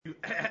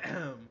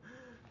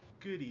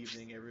Good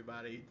evening,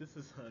 everybody. This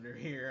is Hunter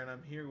here, and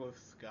I'm here with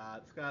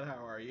Scott. Scott,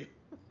 how are you?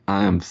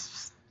 I am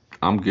s-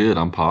 I'm good.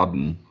 I'm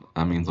podding.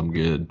 That means I'm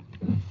good.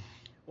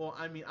 Well,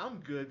 I'm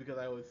good because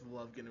I always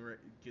love getting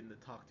to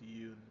talk to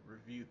you and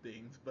review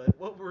things. But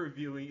what we're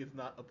reviewing is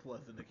not a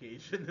pleasant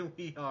occasion,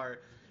 and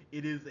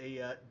it is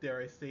a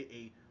dare I say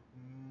a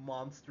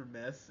monster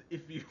mess,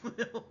 if you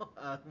will.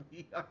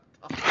 We are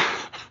talking.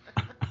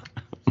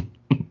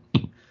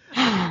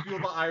 I can feel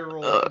the eye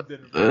roll Uh, from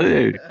Denver.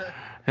 hey,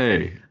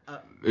 hey. uh,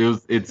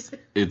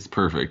 It's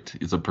perfect.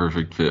 It's a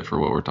perfect fit for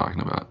what we're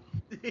talking about.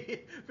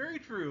 Very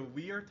true.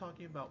 We are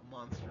talking about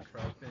monster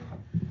trucks, and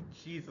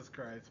Jesus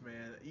Christ,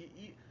 man.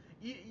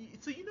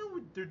 So you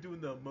know they're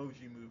doing the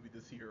Emoji Movie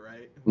this year,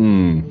 right? Which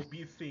we Mm. will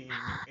be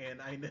seeing,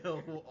 and I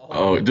know all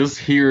Oh, of us. just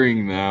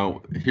hearing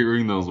now,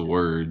 hearing those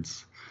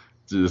words,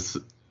 just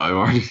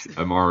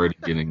I'm already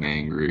getting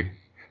angry.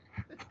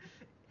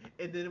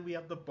 And then we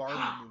have the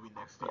Barbie movie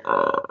next year.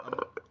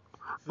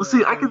 Well,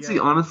 see, I So can see yeah,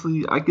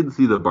 honestly, I can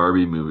see the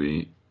Barbie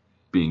movie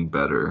being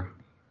better,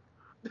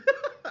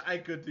 I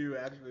could do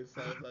actually.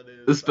 So that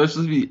is.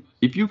 especially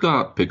if you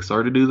got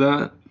Pixar to do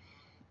that,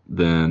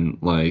 then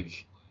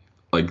like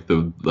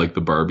the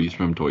Barbies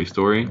from Toy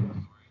Story.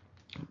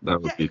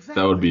 Yeah,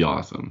 That would be exactly.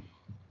 awesome.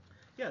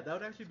 Yeah, that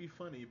would actually be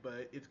funny,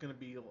 but it's gonna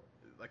be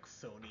like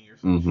Sony or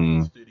some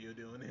shitty Hmm. studio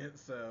doing it.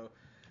 So,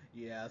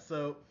 yeah.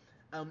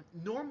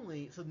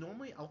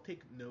 Normally I'll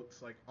take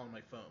notes like on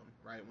my phone,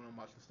 right, when I'm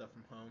watching stuff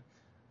from home.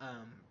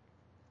 Um,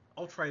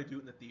 I'll try to do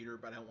it in the theater,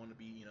 but I don't want to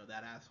be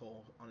that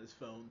asshole on his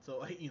phone.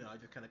 So I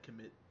just kind of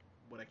commit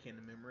what I can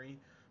to memory.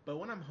 But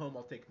when I'm home,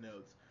 I'll take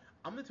notes.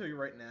 I'm gonna tell you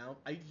right now,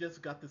 I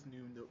just got this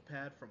new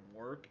notepad from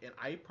work, and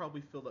I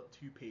probably filled up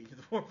 2 pages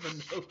worth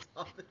of notes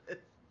on this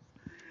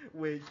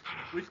which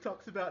which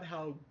talks about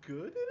how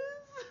good it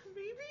is,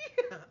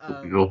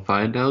 maybe. You'll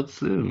find out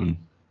soon.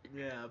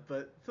 Yeah,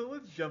 but so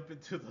let's jump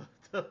into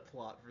the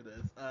plot for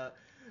this.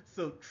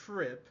 So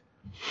Trip,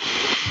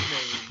 that's his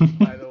name,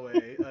 by the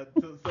way.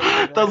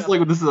 Right That's off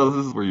like this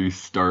is where you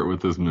start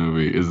with this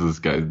movie. Is this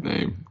guy's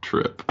name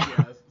Trip?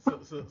 yeah,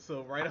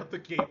 so right off the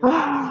gate, we're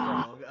starting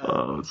strong.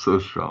 Oh, it's so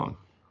strong.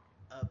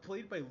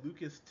 Played by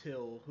Lucas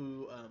Till,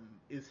 who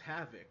is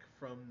Havoc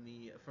from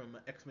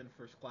X Men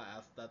First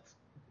Class. That's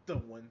the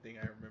one thing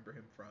I remember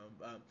him from.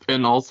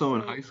 And also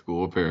in high So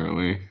school,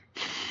 apparently.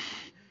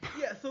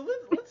 yeah, so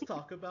let's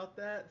talk about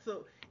that.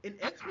 So in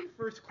X Men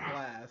First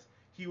Class,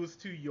 he was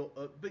too young,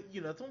 but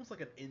it's almost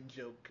like an in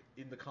joke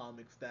in the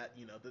comics that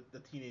the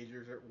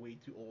teenagers are way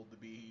too old to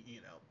be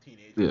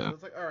teenagers. Yeah. So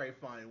it's like all right,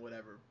 fine,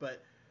 whatever.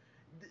 But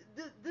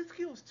this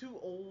kid was too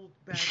old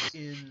back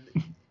in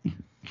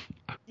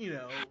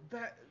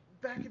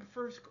back in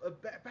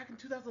back in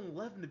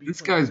 2011 to be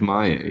This playing guy's Green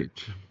my Lantern.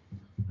 age.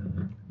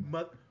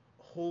 But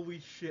holy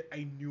shit,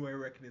 I knew I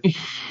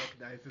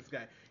recognized this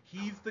guy.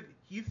 He's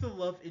the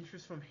love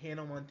interest from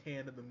Hannah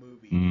Montana the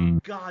movie.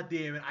 Mm. God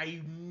damn it,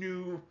 I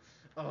knew.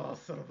 Oh,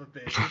 son of a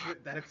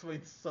bitch. That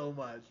explains so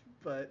much.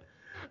 But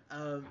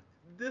um,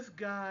 this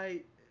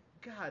guy,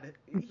 God,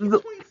 he's The,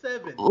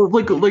 27.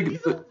 like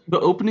He's like a the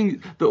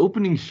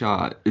opening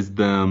shot is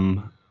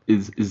them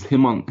is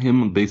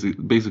him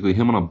basically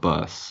him on a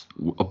bus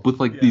with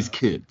like these yeah.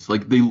 kids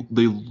like they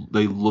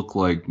look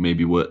like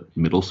maybe what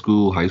middle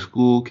school high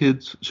school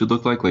kids should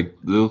look like they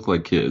look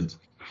like kids,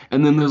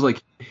 and then there's Yeah.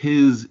 like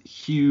his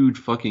huge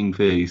fucking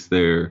face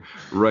there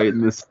right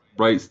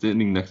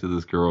standing next to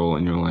this girl,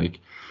 and you're like,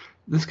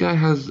 this guy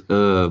has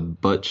a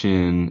butt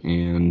chin,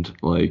 and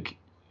like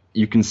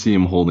you can see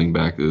him holding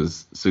back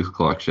his 6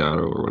 o'clock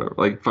shadow or whatever,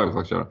 like 5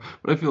 o'clock shadow.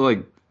 But I feel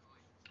like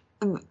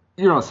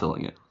you're not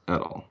selling it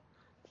at all.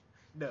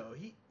 No,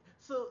 he.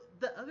 So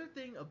the other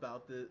thing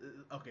about the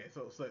okay,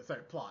 so sorry,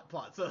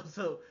 plot.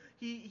 So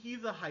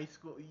he's a high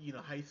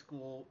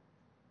school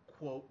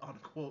quote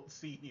unquote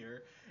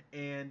senior,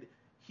 and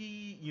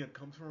he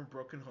comes from a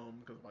broken home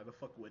because why the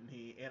fuck wouldn't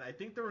he? And I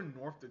think they're in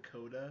North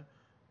Dakota.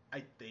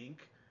 I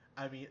think.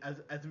 I mean,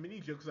 as many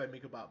jokes as I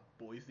make about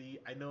Boise,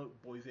 I know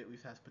Boise at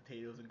least has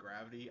potatoes and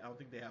gravity. I don't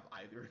think they have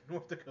either in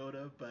North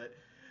Dakota, but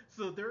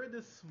so they're in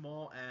this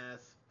small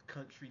ass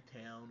country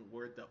town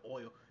where the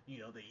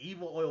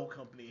evil oil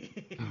company,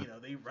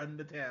 they run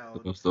the The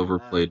town. most Um,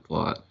 overplayed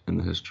plot in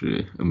the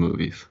history of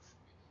movies.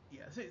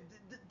 yeah, so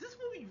this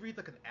movie reads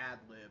like an ad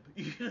lib.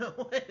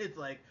 It's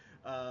like,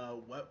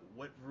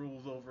 what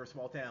rules over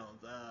small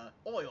towns?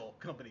 Oil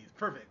companies,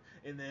 perfect.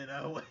 And then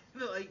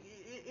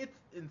it's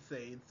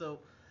insane. So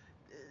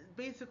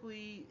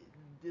basically,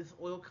 this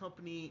oil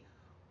company,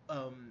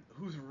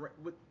 who's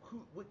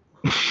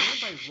ran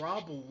by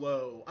Rob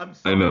Lowe. I'm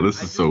I know sorry,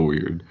 this is so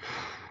weird,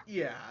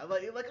 yeah,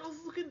 like I was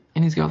looking,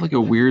 and he's got like a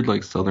which weird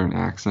like southern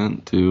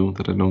accent too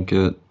that I don't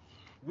get.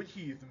 which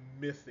he is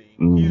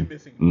missing. He's Mm,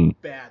 missing mm.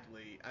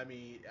 badly. I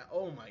mean,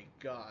 oh my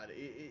god,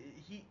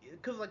 he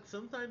because like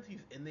sometimes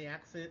he's in the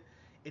accent,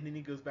 and then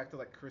he goes back to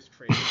like Chris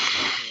Traeger from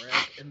Parks and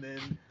Rec, and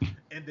then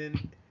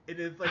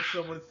it's like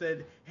someone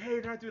said, "Hey,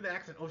 you're not doing the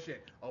accent." Oh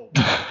shit. Oh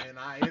wow. And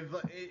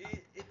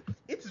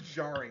it's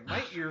jarring.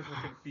 My ears were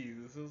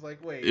confused. It was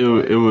like, wait, It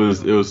what? it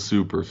was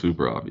super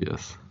super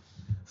obvious.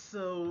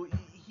 So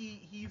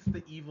he's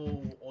the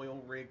evil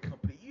oil rig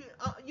company.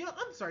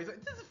 I'm sorry, this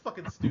is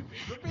fucking stupid.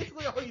 But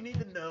basically, all you need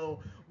to know: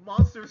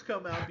 monsters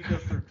come out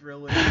because they're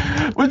drilling,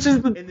 Which is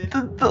and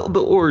then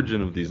the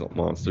origin of these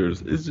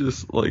monsters is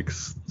just like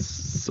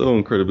so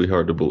incredibly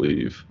hard to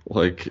believe.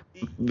 Like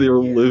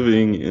they're yeah,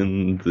 living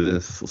in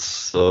this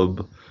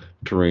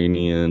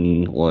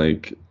subterranean,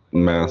 like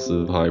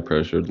massive high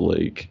pressured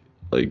lake.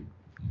 Like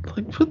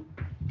what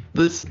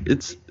this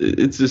it's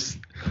just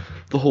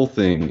the whole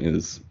thing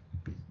is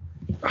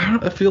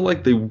I feel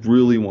like they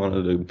really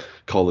wanted to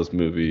call this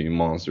movie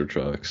Monster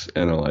Trucks,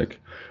 and they're like,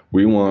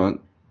 we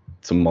want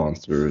some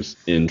monsters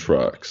in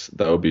trucks.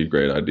 That would be a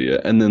great idea.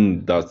 And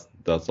then that's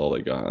all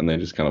they got, and they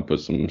just kind of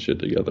put some shit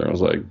together. I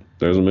was like,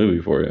 there's a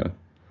movie for you.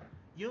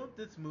 you know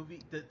this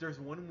movie. There's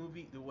one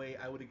movie. The way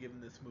I would have given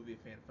this movie a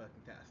fan fucking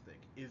tastic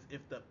is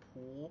if the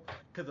pool,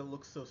 because it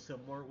looks so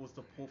similar, was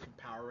the pool from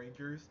Power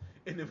Rangers,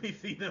 and then we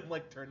see them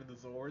like turn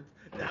into Zords.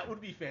 That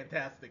would be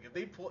fantastic if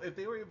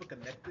they were able to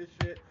connect this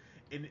shit.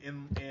 And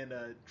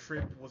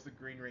Trip was the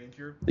Green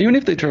Ranger. Even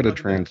if they try to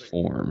Fantastic.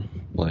 transform,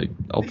 like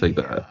I'll take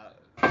that.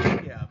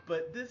 Yeah, yeah.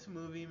 But this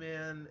movie,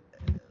 man,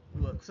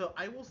 look. So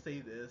I will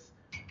say this: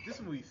 this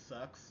movie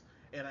sucks.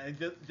 And I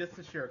just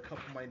to share a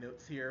couple of my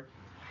notes here.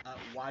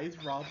 Why is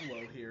Rob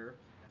Lowe here?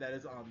 That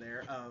is on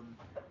there.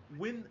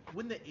 When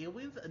the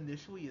aliens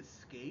initially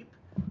escape,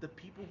 the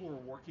people who are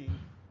working,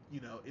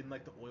 in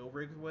like the oil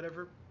rigs or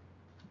whatever,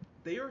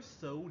 they are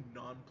so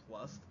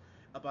nonplussed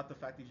about the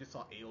fact they just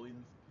saw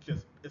aliens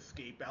just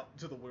escape out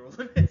to the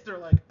wilderness. They're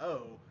like,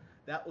 oh,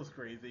 that was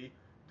crazy.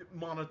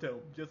 Monotone,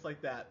 just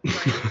like that.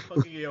 Giant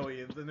fucking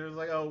aliens, and they're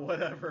like, oh,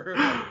 whatever.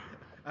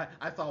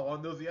 I saw one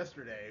of those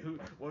yesterday.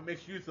 What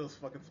makes you so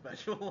fucking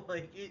special?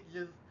 Like,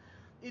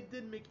 it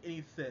didn't make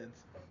any sense.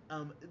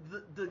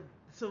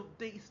 So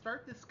they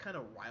start this kind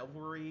of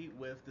rivalry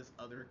with this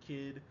other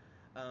kid,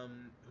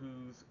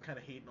 who's kind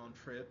of hating on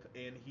Trip,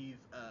 and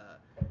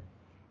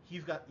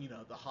he's got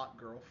the hot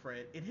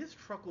girlfriend, and his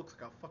truck looks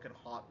like a fucking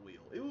Hot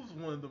Wheel. It was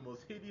one of the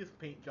most hideous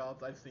paint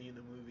jobs I've seen in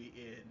a movie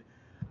in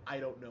I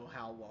don't know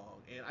how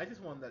long, and I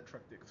just wanted that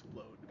truck to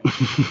explode.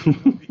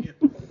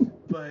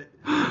 But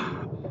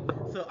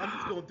so I'm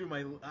just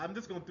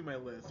going through my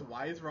list.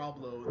 Why is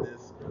Rob Lowe in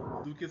this?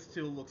 Lucas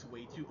still looks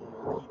way too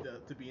old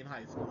to be in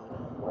high school.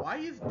 Why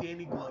is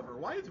Danny Glover?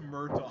 Why is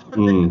Murtaugh in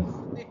Mm.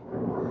 this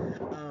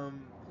thing?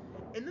 Um,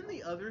 and then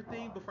the other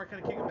thing, before I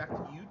kind of kick it back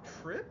to you,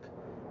 Trip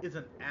is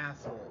an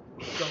asshole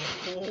the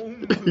whole He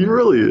movie.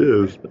 really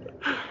is.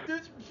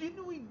 There's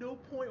genuinely no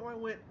point where I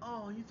went,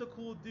 oh, he's a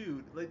cool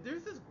dude. Like,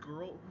 there's this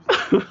girl who's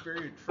actually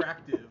very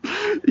attractive,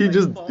 he like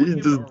just following he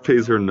him just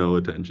pays her around. no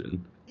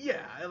attention. Yeah,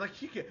 like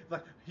he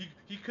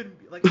couldn't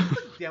be like it's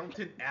like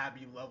Downton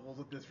Abbey levels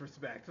of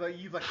disrespect. Like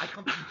he's like I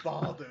can't be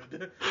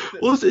bothered.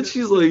 Well, and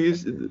she's like,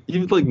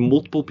 even like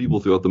multiple people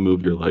throughout the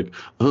movie are like,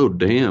 oh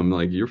damn,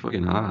 like you're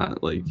fucking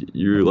hot, like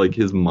you're like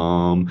his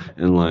mom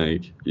and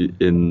like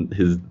in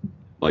his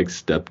like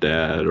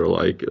stepdad or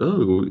like,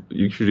 oh,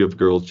 you should have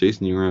girls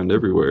chasing you around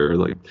everywhere,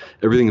 like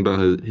everything about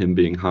him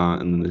being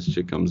hot, and then this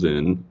chick comes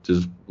in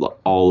just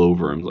all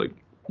over him, like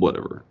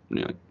whatever,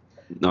 yeah,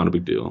 not a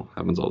big deal,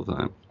 happens all the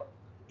time.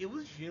 It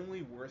was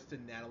genuinely worse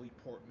than Natalie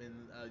Portman,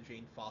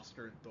 Jane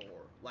Foster, and Thor.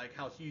 Like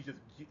how she's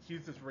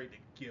just ready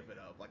to give it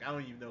up. Like I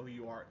don't even know who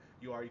you are.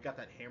 You got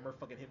that hammer.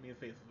 Fucking hit me in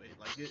the face with it.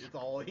 Like it's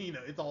all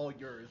it's all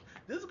yours.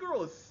 This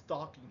girl is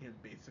stalking him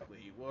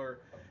basically. Where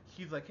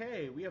she's like,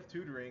 hey, we have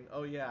tutoring.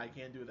 Oh yeah, I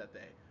can't do it that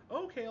day.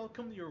 Okay, I'll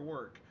come to your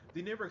work.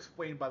 They never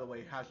explain, by the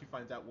way, how she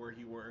finds out where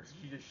he works.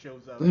 She just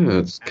shows up Yeah,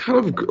 it's at kind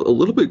of a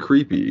little bit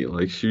creepy.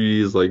 Like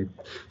she's like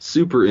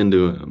super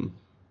into him.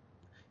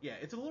 yeah,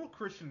 it's a little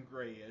Christian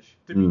Grey-ish,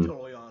 to be Mm,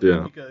 totally honest,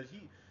 yeah.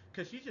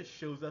 because she just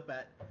shows up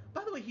at.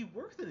 By the way, he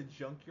works in a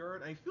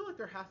junkyard. I feel like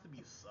there has to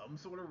be some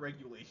sort of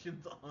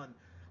regulations on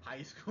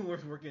high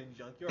schoolers working in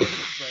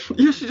junkyards, but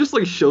Yeah, she just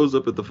like shows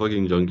up at the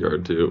fucking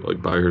junkyard too,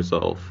 like by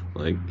herself.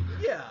 Like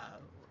yeah,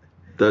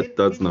 and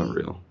that's and not she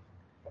real.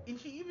 and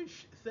she even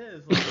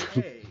says like,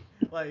 hey,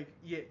 like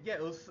yeah,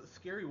 it was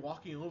scary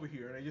walking over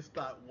here, and I just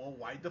thought, well,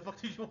 why the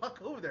fuck did you walk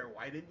over there?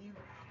 Why didn't you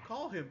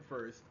call him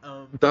first?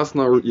 And then That's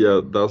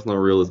not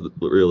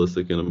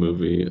realistic in a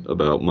movie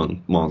about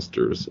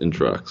monsters in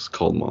trucks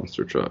called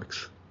Monster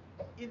Trucks.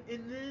 and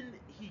then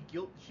she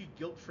guilt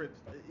trips,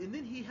 and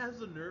then he has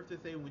the nerve to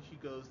say when she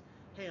goes,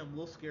 "Hey, I'm a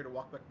little scared to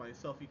walk back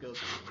myself." He goes,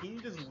 "Can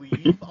you just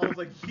leave?" I was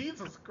like,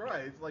 "Jesus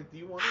Christ! Like, do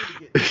you want her to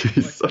get He's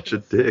like such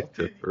fucking a dick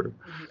to assaulted, her.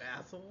 you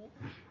asshole?"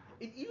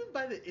 And even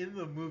by the end of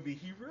the movie,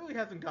 he really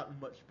hasn't gotten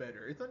much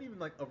better. It's not even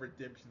like a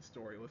redemption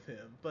story with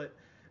him. But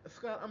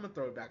Scott, I'm gonna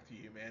throw it back to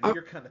you, man. I,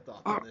 Your kind of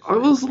thoughts I, on this I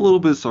shit. was a little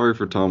bit sorry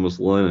for Thomas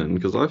Lennon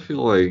because I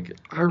feel like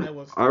I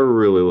was I too,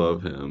 really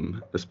love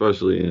him,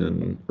 especially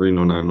in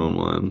Reno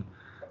 911.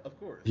 of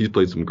course. He's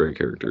played some great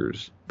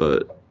characters,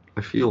 but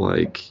I feel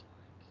like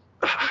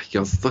he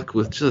got stuck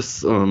with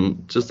just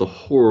a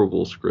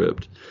horrible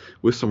script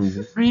with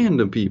some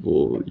random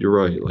people. You're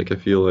right. Like I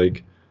feel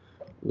like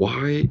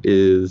why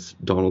is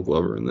Donald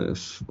Glover in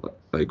this?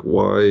 Like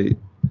why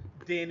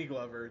Danny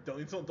Glover. Don't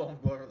insult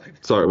Donald Glover like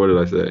that. Sorry, what did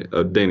I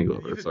say? Danny You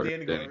Glover. said Sorry,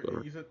 Danny Danny Glover.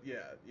 Glover. You said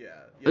yeah.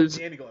 It's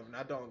Danny Glover,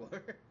 not Donald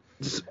Glover.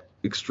 just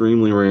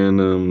extremely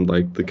random.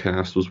 Like the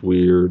cast was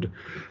weird.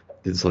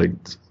 It's like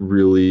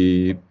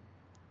really,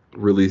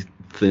 really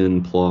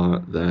thin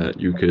plot that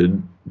you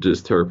could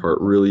just tear apart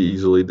really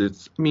easily.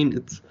 It's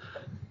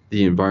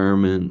the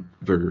environment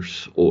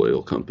versus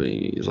oil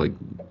company. It's like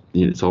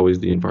it's always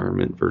the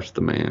environment versus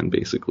the man,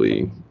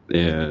 basically.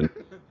 And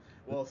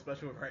Well,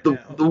 especially right the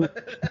now.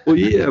 the well,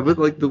 yeah, but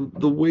like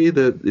the way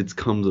that it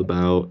comes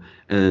about,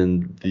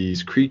 and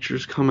these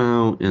creatures come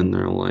out, and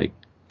they're like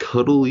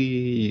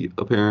cuddly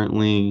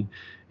apparently,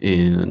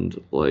 and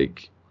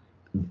like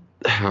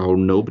how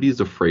nobody's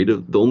afraid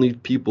of the only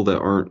people that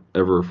aren't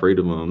ever afraid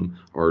of him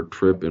are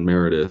Trip and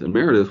Meredith. And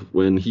Meredith,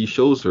 when he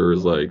shows her,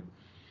 is like,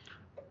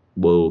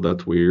 "Whoa,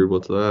 that's weird.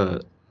 What's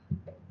that?"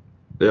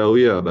 Oh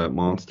yeah, that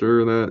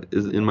monster that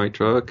is in my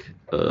truck.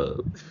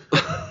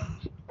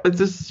 It's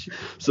just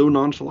so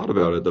nonchalant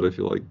about it that I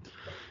feel like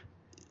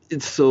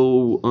it's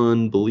so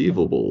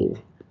unbelievable.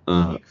 He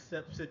Uh,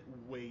 accepts it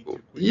way too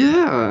quickly.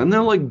 yeah, and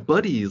they're like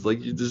buddies,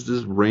 like you just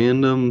this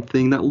random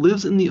thing that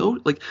lives in the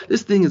ocean. Like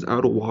this thing is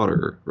out of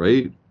water,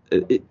 right?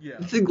 Yeah.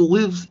 The thing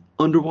lives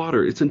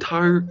underwater its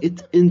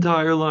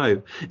entire life,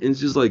 and it's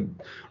just like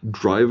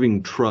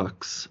driving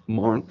trucks,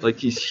 like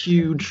these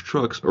huge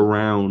trucks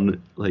around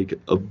like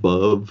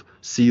above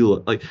sea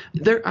level. Like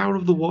they're out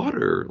of the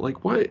water.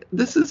 Like why?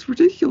 This is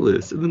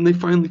ridiculous. And then they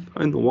finally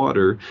find the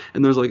water,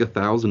 and there's like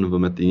 1,000 of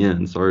them at the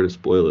end. Sorry to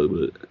spoil it,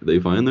 but they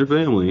find their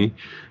family,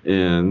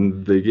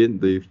 and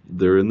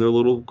they're in their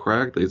little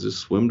crack. They just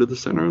swim to the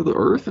center of the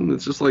earth, and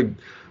it's just like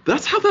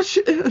that's how that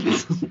shit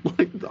ends.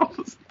 Like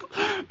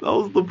that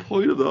was the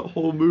point of that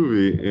whole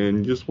movie,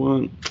 and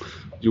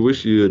you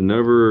wish you had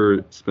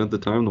never spent the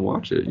time to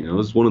watch it.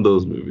 It's one of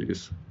those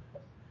movies.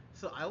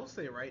 So I will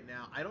say right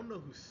now, I don't know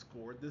who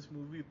scored this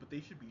movie, but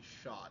they should be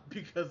shot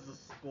because the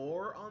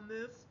score on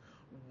this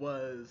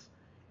was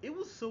it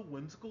was so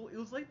whimsical. It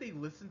was like they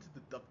listened to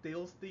the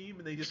DuckTales theme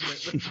and they just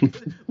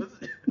went,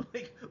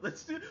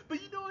 let's do.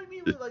 But you know what I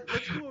mean? Like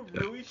let's do a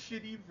really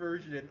shitty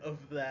version of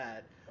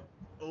that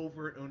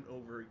over and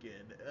over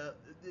again.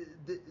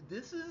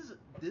 This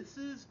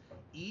is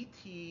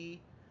E.T.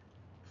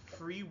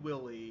 Free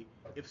Willy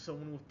if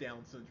someone with Down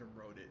syndrome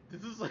wrote it.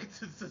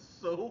 This is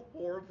so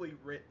horribly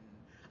written.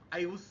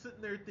 I was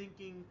sitting there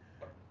thinking,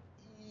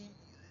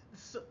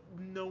 so,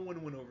 no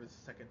one went over this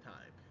the second time.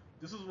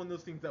 This was one of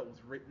those things that was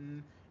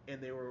written and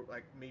they were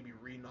like maybe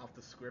reading off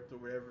the script or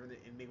whatever,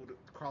 and they would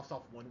cross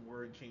off one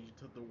word and change it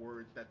to the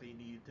words that they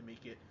needed to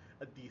make it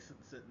a decent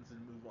sentence and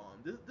move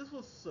on. This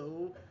was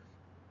so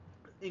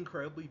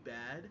incredibly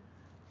bad,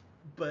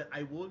 but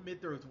I will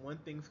admit there was one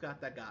thing, Scott,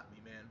 that got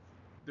me, man.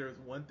 There was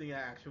one thing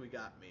that actually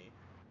got me.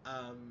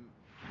 Um,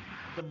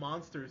 the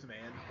monsters,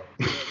 man.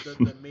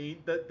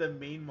 The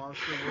main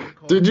monster was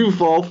called Did you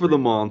fall for the Creep.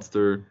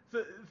 monster?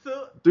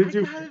 So I Did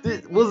you? gotta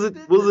admit, Was man,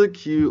 it was it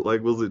cute?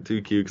 Like was it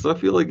too cute? Because I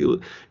feel like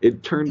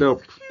it turned it was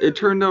out it cute.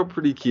 turned out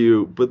pretty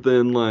cute, but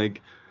then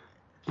like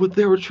what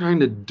they were trying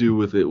to do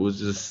with it was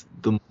just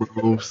the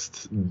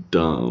most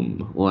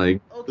dumb. Okay,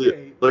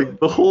 look, Like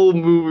the whole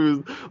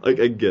movie was like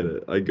I get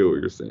it. I get what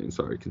you're saying.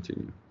 Sorry,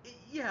 continue.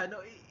 yeah, no,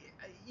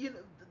 you know,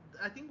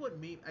 I think what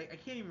made I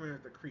can't even remember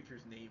what the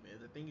creature's name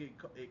is. I think it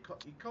calls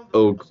it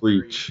Oh, something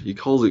very Creech. He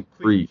calls it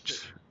Creech,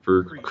 Creech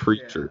for Creech, yeah,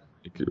 creature.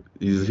 Like,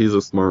 he's yeah.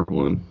 a smart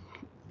one.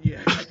 Yeah,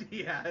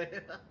 yeah.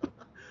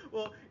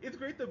 Well, it's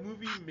great the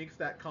movie makes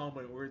that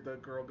comment where the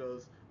girl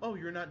goes, "Oh,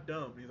 you're not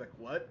dumb." And he's like,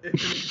 "What?" And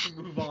then we just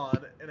move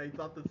on. And I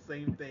thought the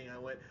same thing. I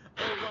went,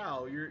 "Oh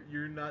wow,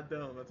 you're not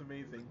dumb. That's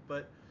amazing."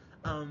 But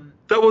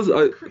That was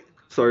I. Cre-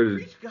 Sorry to.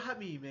 Creech got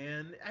me,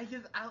 man. I'm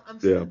Yeah.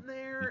 sitting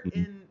there Mhm.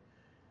 and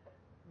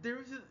there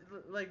was just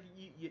like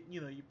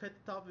you pet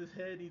the top of his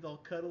head, he's all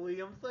cuddly.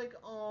 I'm just like,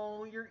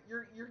 "Oh, you're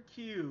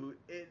cute."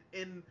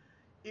 And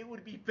it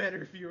would be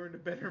better if you were in a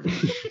better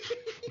movie.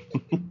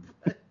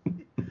 But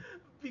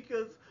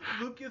because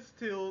Lucas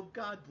Till,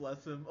 God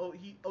bless him. Oh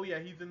yeah,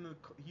 he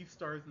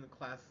stars in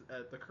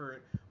the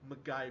current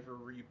MacGyver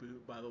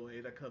reboot, by the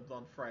way, that comes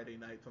on Friday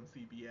nights on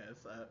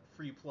CBS.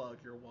 Free plug,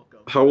 you're welcome.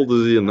 How But old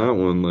is he in that um,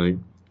 one? Like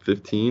I,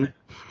 15?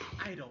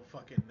 I don't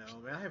fucking know,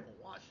 man. I haven't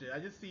watched it. I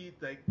just see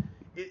like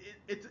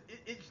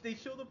they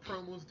show the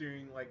promos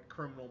during like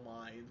Criminal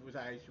Minds, which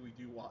I actually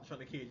do watch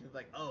on occasion. It's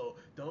like, oh,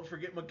 don't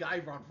forget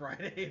MacGyver on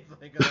Friday.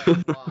 It's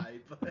like, why?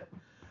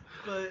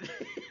 But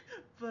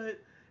but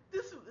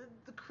this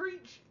the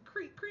Creech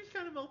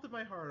kind of melted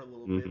my heart a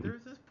little bit. Hmm.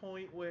 There's this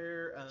point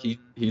where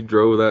He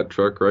drove that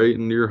truck right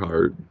into your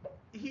heart.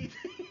 he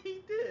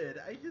he did.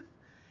 I just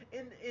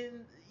and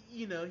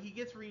he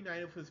gets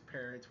reunited with his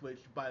parents, which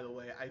by the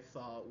way I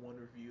saw one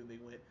review and they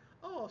went,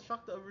 oh,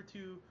 shocked the other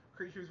two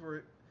creatures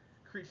were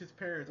Creech's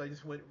parents. I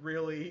just went,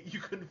 really? You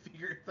couldn't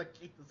figure it? It's like,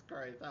 Jesus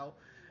Christ, how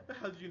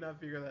did you not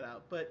figure that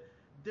out? But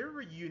their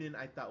reunion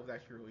I thought was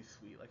actually really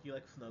sweet. Like he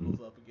like snuggles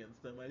up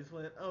against them. I just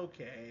went,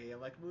 okay. I'm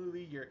like,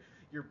 movie,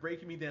 you're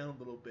breaking me down a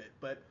little bit,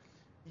 but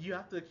you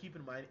have to keep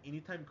in mind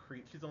anytime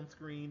Creech is on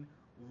screen,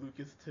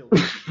 Lucas Till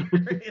is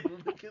there,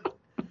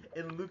 and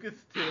and Lucas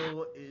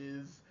Till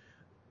is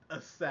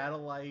a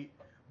satellite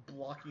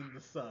blocking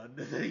the sun.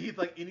 He's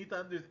like,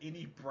 anytime there's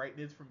any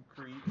brightness from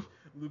Creech,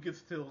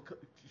 Lucas Till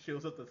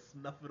shows up to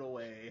snuff it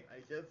away.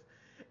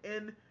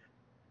 And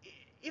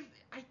if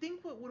I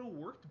think what would have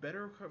worked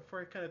better,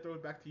 before I kind of throw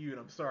it back to you, and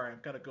I'm sorry, I'm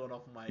kind of going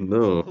off of my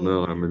No,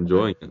 no, solo I'm here, but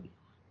enjoying it.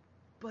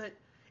 but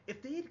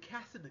if they had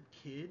casted a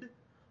kid,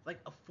 like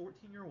a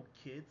 14-year-old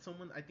kid,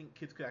 someone I think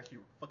kids could actually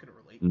fucking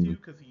relate to,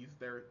 Mm. because he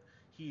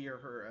or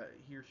her,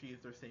 he or she is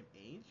their same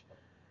age.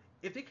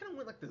 If they kind of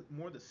went like the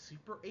more the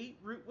Super 8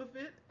 route with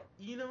it,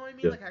 you know what I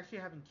mean? Yeah. Like actually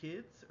having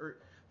kids, or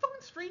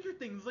fucking Stranger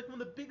Things, like one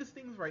of the biggest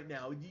things right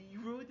now. You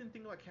really didn't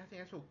think about casting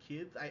actual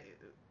kids?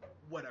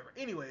 Whatever.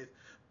 Anyways,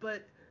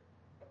 but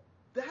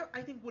that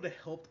I think would have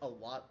helped a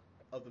lot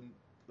of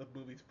the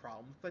movie's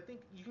problems. I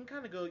think you can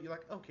kind of go, you're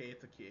like, okay,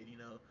 it's a kid, you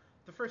know.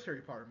 The first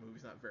Harry Potter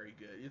movie's not very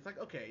good. It's like,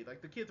 okay,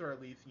 like the kids are at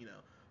least, you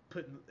know,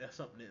 putting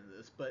something into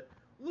this. But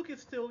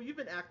Lucas, still, you've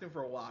been acting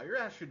for a while. Your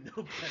ass should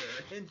know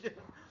better.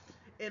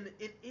 And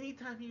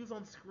anytime he was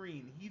on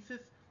screen,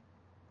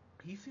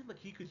 he seemed like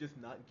he could just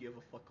not give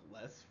a fuck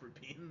less for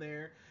being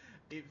there.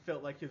 It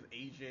felt like his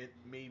agent,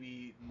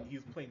 maybe he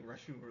was playing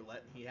Russian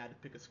roulette and he had to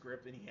pick a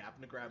script and he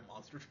happened to grab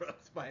monster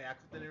trucks by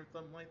accident or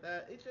something like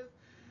that. It's just,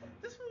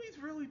 this movie's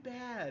really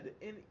bad.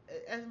 And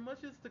as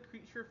much as the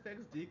creature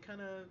effects did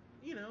kind of,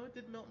 you know, it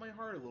did melt my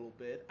heart a little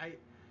bit,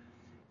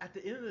 at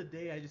the end of the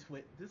day, I just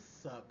went, this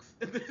sucks.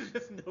 There's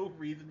just no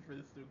reason for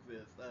this to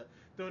exist.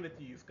 Throwing it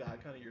to you,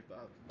 Scott, kind of your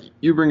thoughts.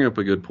 You bring up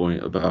a good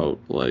point about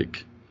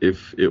like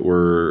if it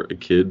were a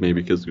kid,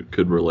 maybe because it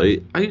could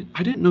relate. I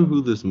didn't know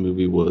who this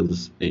movie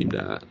was aimed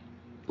at.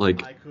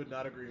 Like I could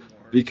not agree more.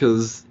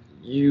 because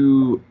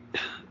you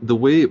the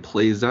way it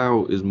plays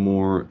out is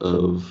more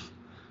of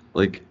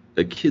like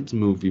a kids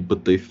movie,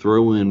 but they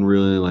throw in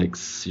really like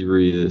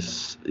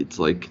serious. It's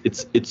like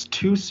it's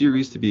too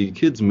serious to be a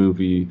kids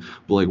movie,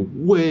 but like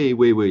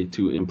way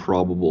too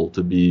improbable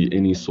to be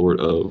any sort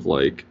of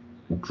like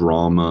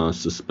drama,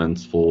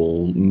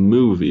 suspenseful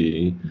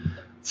movie.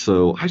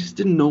 So I just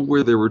didn't know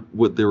where they were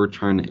what they were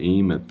trying to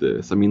aim at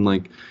this. I mean,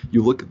 like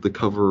you look at the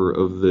cover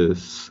of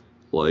this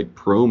like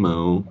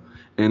promo,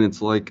 and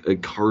it's like a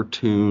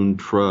cartoon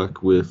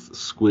truck with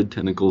squid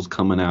tentacles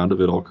coming out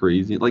of it all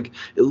crazy. Like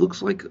it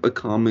looks like a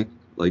comic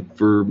like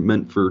for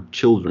meant for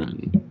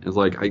children. It's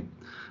like I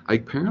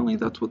apparently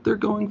that's what they're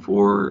going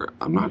for.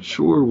 I'm not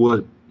sure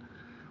what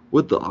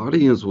the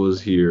audience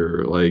was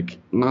here. Like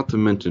not to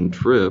mention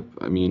Trip.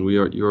 I mean, you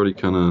already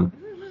kind of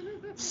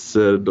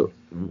said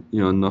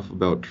enough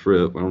about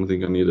Trip. I don't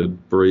think I need to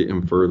berate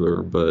him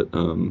further, but I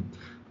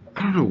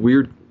don't know,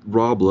 weird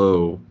Rob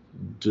Lowe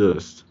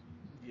just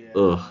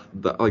ugh Yeah.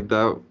 that like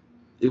that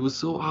it was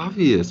so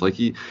obvious. Like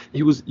he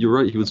was you're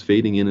right, he was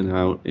fading in and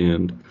out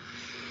and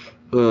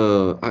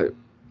uh I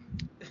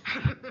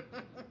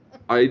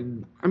I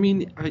I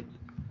mean I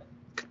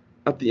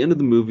at the end of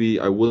the movie,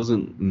 I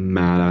wasn't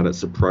mad at it.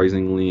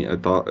 Surprisingly, I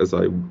thought as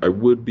I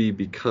would be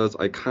because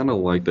I kind of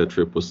like that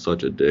Trip was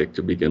such a dick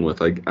to begin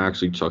with. I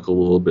actually chuckled a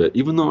little bit,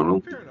 even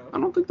though Fair enough. I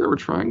don't think they were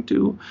trying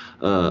to.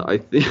 I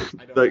think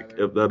I don't that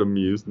either. that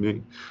amused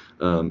me.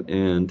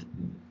 And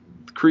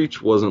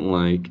Creech wasn't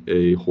like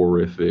a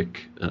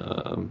horrific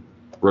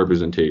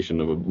representation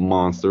of a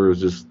monster. It was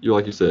just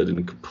like you said, in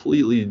a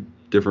completely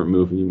different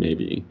movie,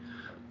 maybe,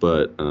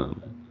 but.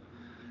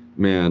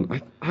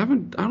 Man, I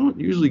don't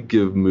usually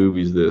give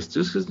movies this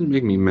just 'cause it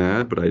make me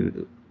mad, but I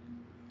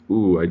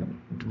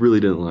really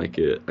didn't like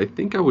it. I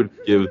think I would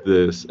give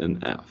this an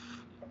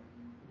F.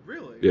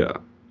 Really? Yeah,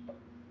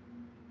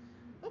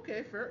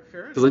 Okay, fair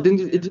because I enough, didn't.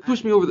 It man. just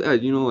pushed me over the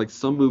edge. You know, like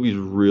some movies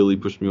really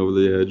push me over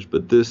the edge,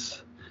 but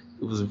this,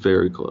 it was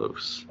very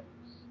close.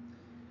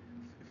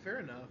 Fair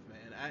enough,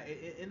 man.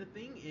 And the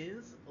thing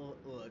is,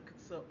 look.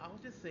 So I'll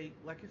just say,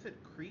 like I said,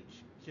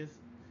 Creech just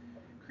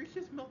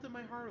melted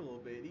my heart a little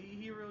bit.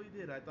 He really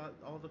did. I thought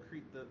all the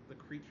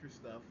creature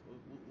stuff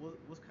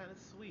was kind of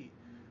sweet.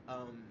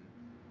 Um,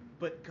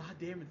 but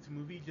goddamn, this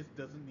movie just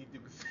doesn't need to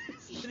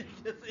exist.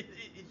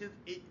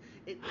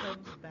 It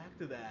comes back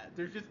to that.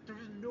 There's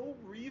no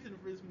reason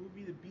for this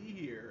movie to be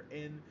here,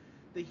 and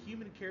the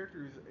human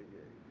characters,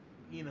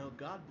 you know,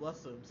 God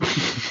bless them,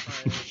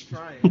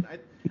 trying.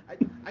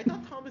 I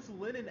thought Thomas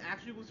Lennon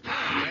actually was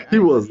trying. He I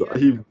thought was. he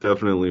He actually,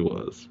 definitely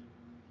was.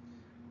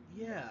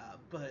 yeah,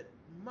 but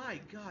my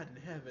God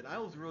in heaven, I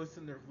was really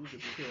sitting there with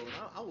Lucas Till, and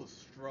I was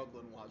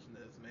struggling watching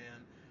this,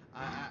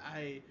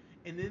 man.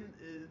 And then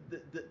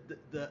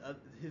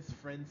his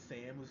friend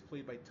Sam, who's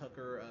played by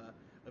Tucker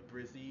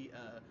Brizzy,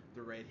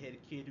 the redhead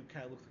kid who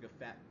kind of looks like a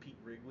fat Pete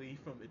Wrigley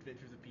from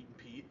Adventures of Pete and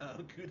Pete.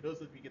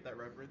 Kudos if you get that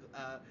reference.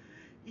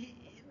 He,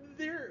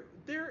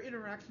 their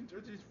interactions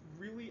are just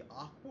really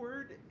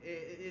awkward,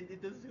 and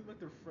it doesn't seem like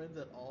they're friends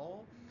at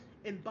all.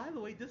 And by the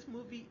way, this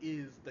movie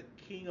is the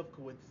king of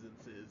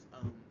coincidences.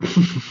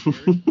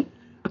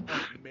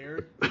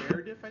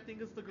 Meredith, I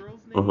think is the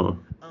girl's name.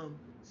 Uh-huh.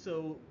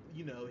 So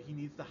you know he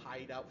needs to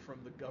hide out from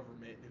the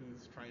government,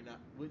 who's trying not.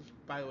 Which,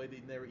 by the way,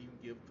 they never even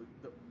give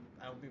the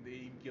I don't think they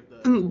even give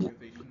the And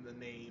organization the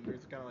name. They're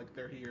just kind of like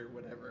they're here,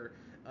 whatever.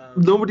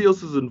 nobody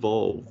else is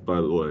involved,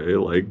 by the way.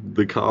 Like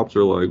the cops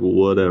are like,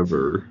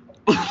 whatever,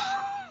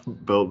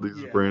 about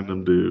these Yeah,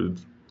 random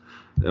dudes.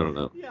 I don't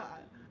know. yeah.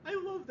 I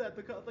love that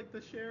because like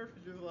the sheriff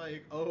is just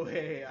like, oh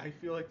hey, I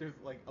feel like there's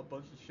like a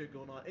bunch of shit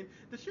going on, and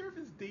the sheriff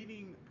is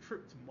dating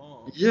Trip's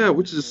mom, Yeah, which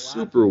which just is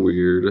super laughing.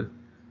 weird.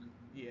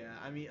 Yeah,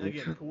 I mean,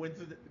 again, Okay.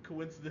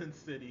 coincidence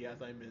city,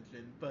 as I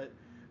mentioned. But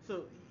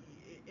so,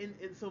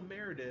 so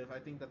Meredith, I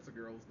think that's the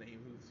girl's name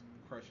who's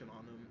crushing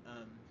on him.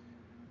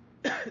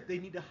 They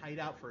need to hide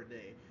out for a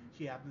day.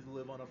 She happens to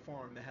live on a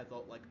farm that has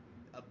like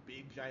a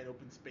big giant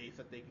open space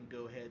that they can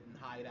go ahead and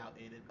hide out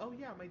in. And oh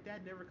yeah, my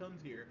dad never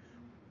comes here.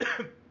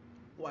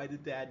 Why the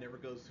dad never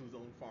goes to his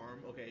own farm?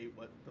 Okay,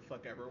 what the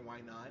fuck ever?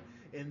 Why not?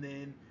 And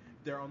then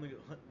they're on the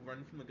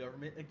run from the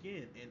government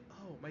again. And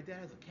oh, my dad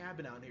has a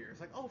cabin out here. It's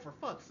like, oh, for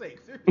fuck's sake,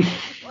 seriously,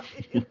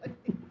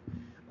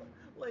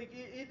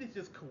 it is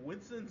just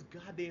coincidence,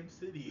 goddamn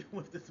city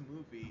with this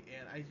movie.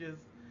 And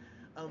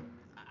um,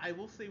 I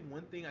will say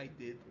one thing I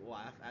did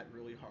laugh at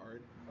really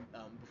hard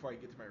before I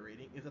get to my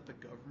rating is that the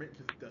government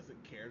just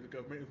doesn't care. The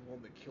government is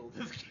willing to kill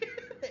this kid,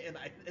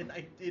 and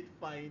I did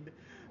find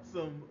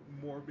some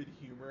morbid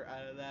humor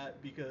out of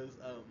that because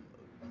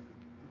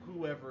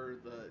whoever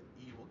the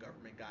evil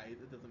government guy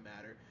is, it doesn't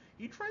matter.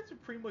 He tries to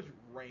pretty much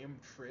ram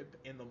Trip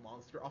and the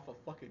monster off a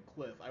fucking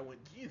cliff. I went,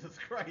 Jesus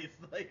Christ,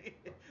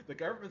 like the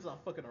government's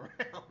not fucking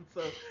around.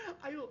 So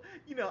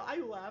I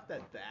laughed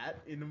at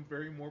that in a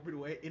very morbid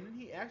way, and then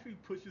he actually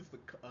pushes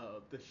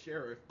the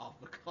sheriff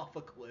off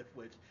a cliff,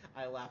 which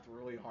I laughed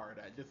really hard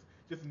at.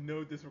 Just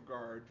no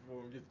disregard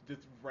for him,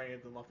 just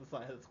rams him off the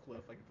side of this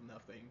cliff like it's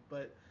nothing.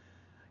 But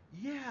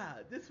yeah,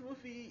 this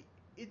movie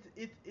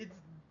it's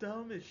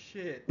dumb as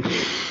shit,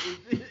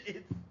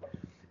 it's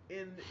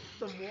and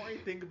the more I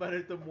think about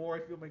it, the more I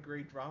feel my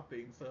grade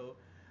dropping. So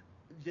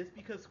just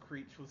because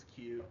Creech was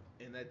cute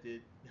and that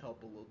did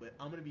help a little bit,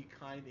 I'm gonna be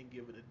kind and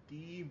give it a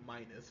D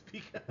minus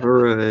because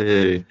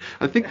Hooray.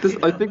 I I know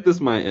think this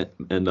might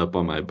end up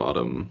on my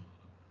bottom.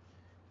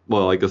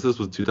 Well, I guess this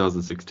was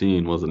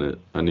 2016, wasn't it?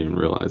 I didn't even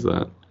realize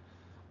that.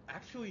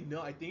 actually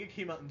no, I think it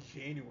came out in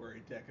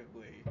January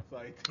technically. So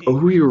I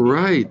Oh, think you're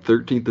right.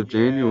 13th of yeah,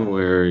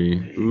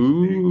 January. there you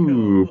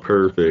Ooh, go.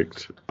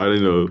 perfect. I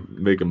didn't know,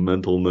 make a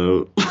mental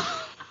note.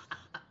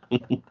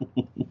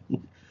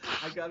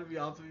 I gotta be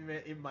honest with you,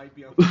 man. It might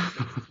be on my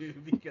six too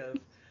because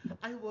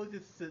I was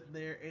just sitting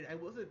there and I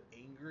wasn't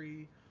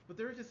angry, but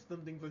there were just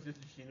some things that just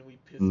genuinely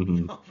pissed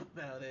me hmm off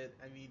about it.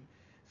 I mean,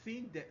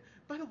 seeing that.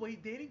 By the way,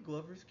 Danny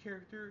Glover's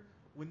character,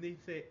 when they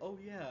say, "Oh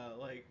yeah,"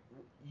 like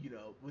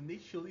when they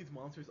show these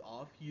monsters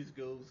off, he just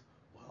goes,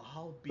 "Well,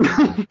 I'll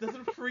be."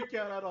 Doesn't freak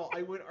out at all.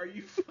 I went, "Are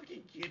you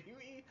fucking kidding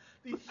me?"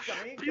 These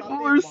giant People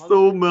goddamn are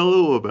so monsters.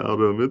 mellow about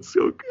him. It's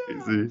so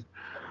Yeah, crazy.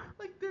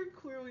 like they're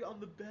clearly on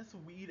the best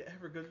weed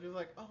ever because they're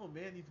like, oh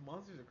man, these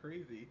monsters are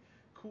crazy.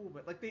 Cool,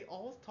 but like they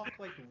all talk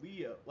like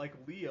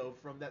Leo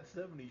from that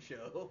 '70s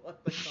show,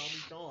 like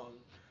Tommy Chong.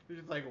 They're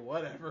just like,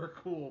 whatever,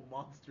 cool,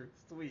 monster,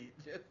 sweet,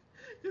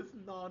 just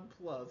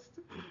nonplussed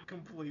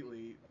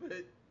completely.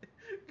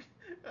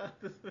 But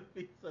this would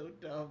be so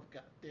dumb,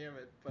 god damn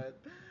it.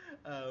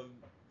 Um,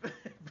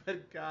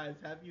 but guys,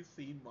 have you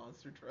seen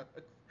Monster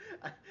Trucks?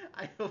 I,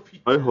 I hope you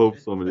I hope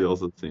haven't, somebody but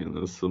else has seen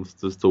this,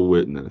 just to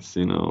witness,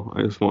 you know.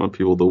 I just want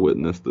people to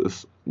witness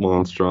this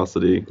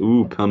monstrosity.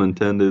 Ooh, pun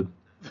intended.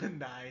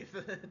 nice.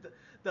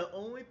 The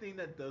only thing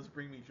that does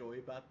bring me joy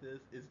about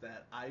this is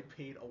that I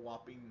paid a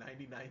whopping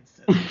 99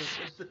 cents to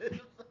rent this.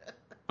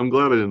 I'm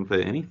glad I didn't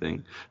pay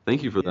anything.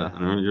 Thank you for that, Yeah,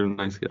 Hunter. You're a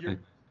nice you're guy.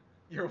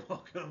 you're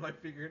welcome. I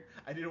figured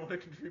I didn't want to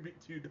contribute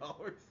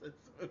 $2 to this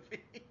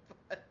movie,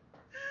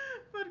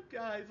 but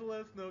guys,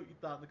 let us know what you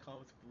thought in the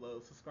comments below.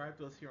 Subscribe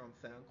to us here on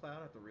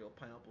SoundCloud at the Real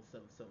Pineapple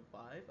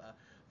 775.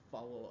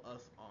 Follow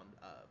us on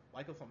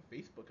like us on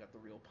Facebook at the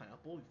Real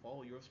Pineapple.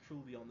 Follow yours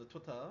truly on the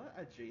Twitter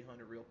at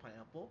JHunter Real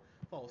Pineapple.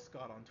 Follow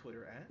Scott on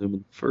Twitter at I'm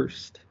the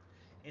first.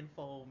 and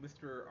follow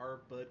Mr.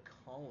 R. Bud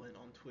Collin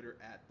on Twitter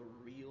at the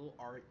Real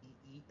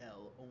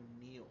REEL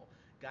O'Neill.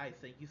 Guys,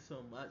 thank you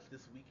so much.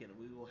 This weekend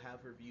we will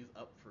have reviews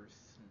up for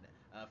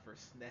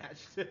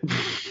Snatched.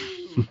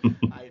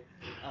 I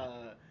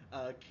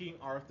King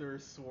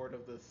Arthur's Sword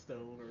of the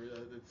Stone or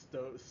There's a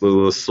Sword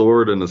of the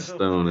sword Sorcerer's and a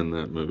Stone. stone in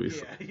that movie.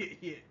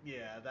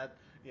 Yeah,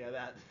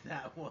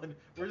 that one.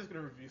 We're just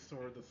gonna review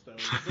Sword of the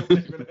Stone.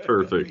 We're not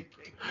gonna Perfect. see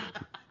King.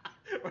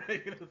 We're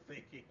not gonna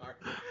see King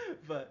Arthur.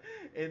 But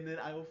and then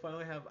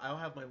I'll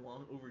have my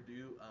long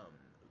overdue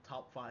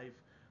top five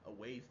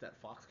ways that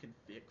Fox can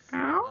fix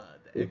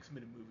the X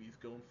Men movies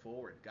going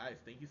forward. Guys,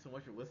 thank you so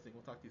much for listening.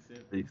 We'll talk to you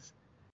soon. Peace.